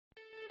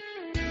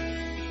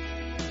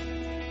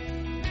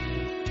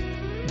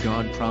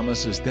God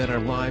promises that our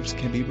lives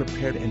can be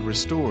repaired and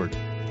restored.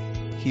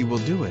 He will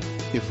do it,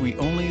 if we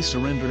only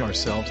surrender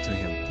ourselves to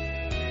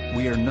Him.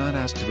 We are not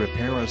asked to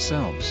repair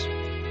ourselves,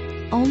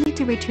 only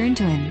to return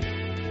to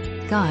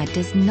Him. God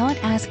does not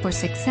ask for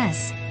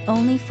success,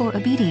 only for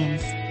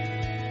obedience.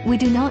 We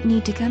do not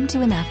need to come to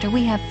Him after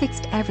we have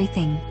fixed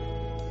everything.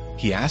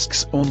 He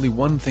asks only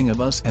one thing of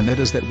us, and that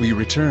is that we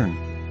return.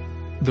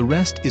 The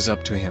rest is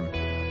up to Him.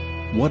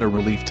 What a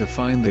relief to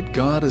find that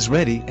God is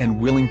ready and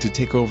willing to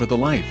take over the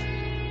life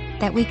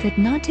that we could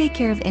not take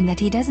care of, and that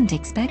He doesn't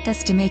expect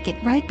us to make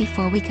it right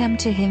before we come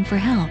to Him for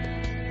help.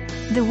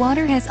 The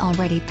water has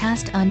already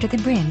passed under the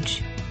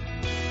bridge,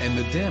 and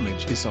the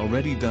damage is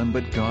already done,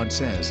 but God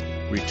says,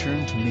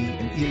 "Return to me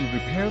and He'll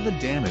repair the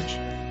damage."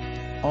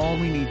 All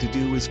we need to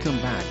do is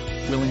come back,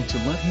 willing to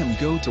let Him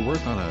go to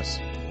work on us.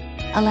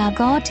 Allow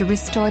God to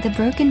restore the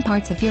broken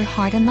parts of your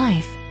heart and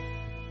life.